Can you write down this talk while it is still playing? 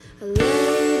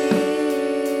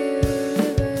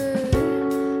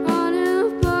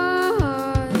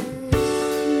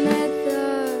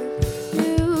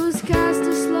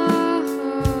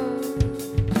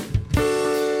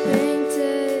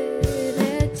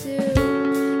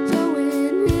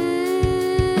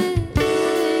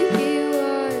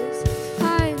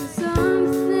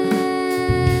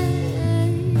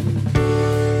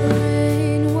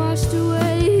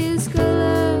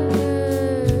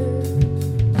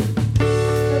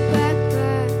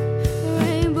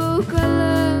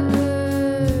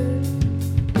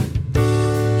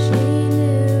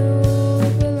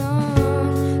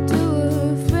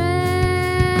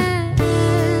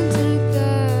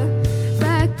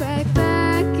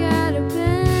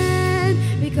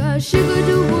because she could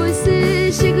do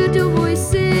voices, she could do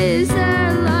voices,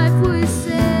 her life was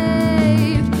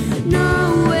saved.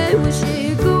 No way was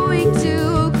she going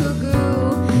to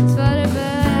cuckoo, spot her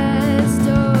best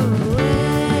away.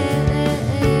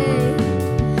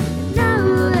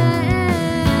 No way,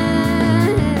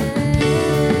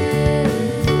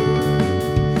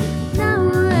 no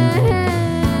way.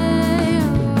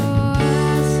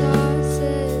 Oh,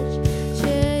 sausage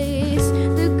chase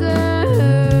the girl.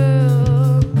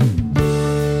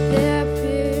 They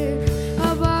appeared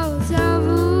about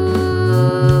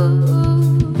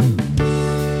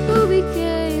who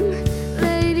became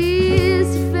ladies'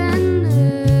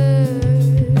 defender.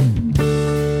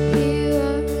 He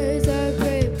was a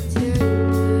great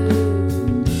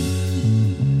pretender.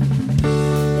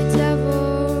 The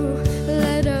devil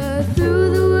led her through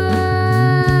the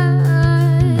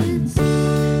woods,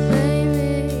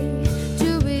 claiming to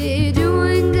be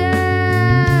doing good.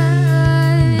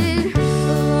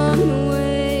 Along the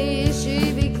way, she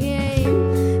became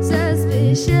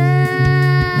suspicious.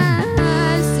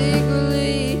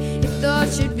 Secretly, he thought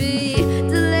she'd be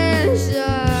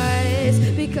delicious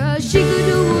because she could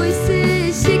do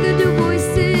voices, she could do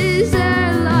voices.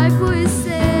 Her life was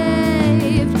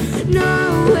saved.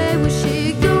 No way was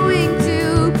she going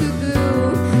to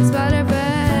cuckoo, spot her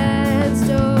best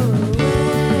away.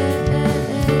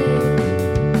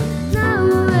 No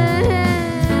way,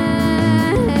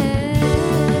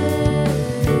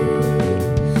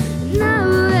 no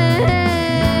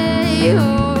way.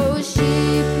 Oh, she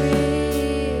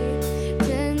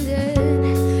pretended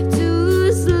to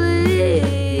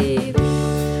sleep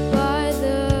by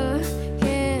the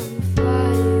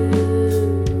campfire.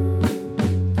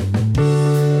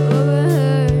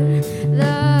 Overheard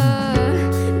the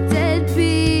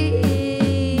deadbeat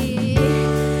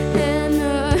and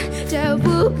the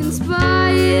devil conspired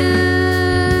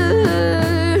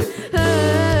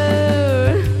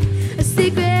her a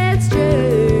secret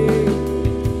string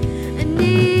I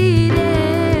needed.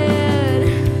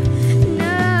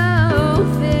 No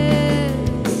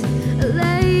fix, a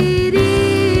lady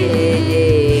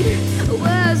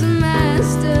was a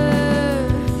master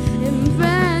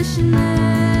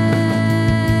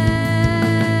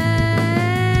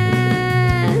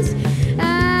impressionist.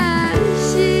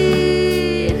 As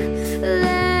she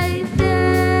lay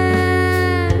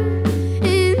there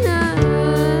in the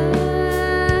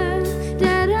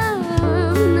dead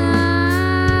of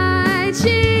night,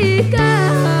 she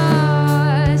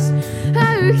caused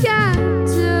her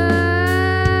captors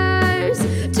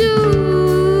to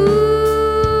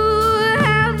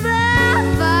have the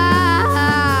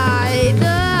fight,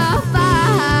 the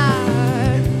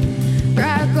fire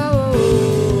crackle.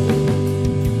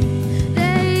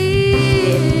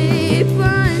 They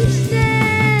punched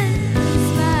and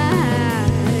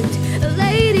smacked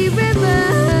Lady River,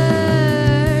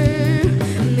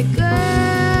 and the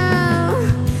girl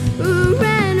who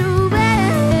ran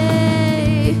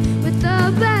away with the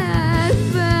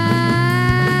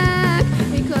backpack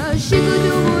because she could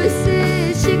do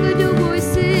voices, she could do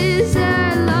voices.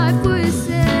 Her life was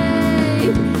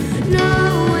saved.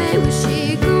 No way was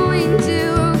she going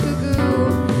to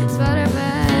cuckoo, spot her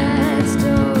best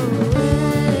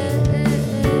away.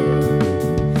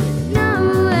 No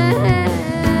way,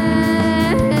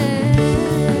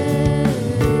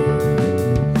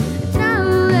 no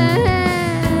way.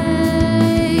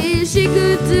 She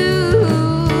could do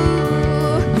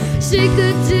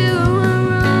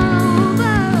her own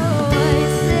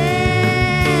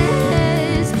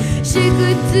voices. She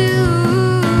could do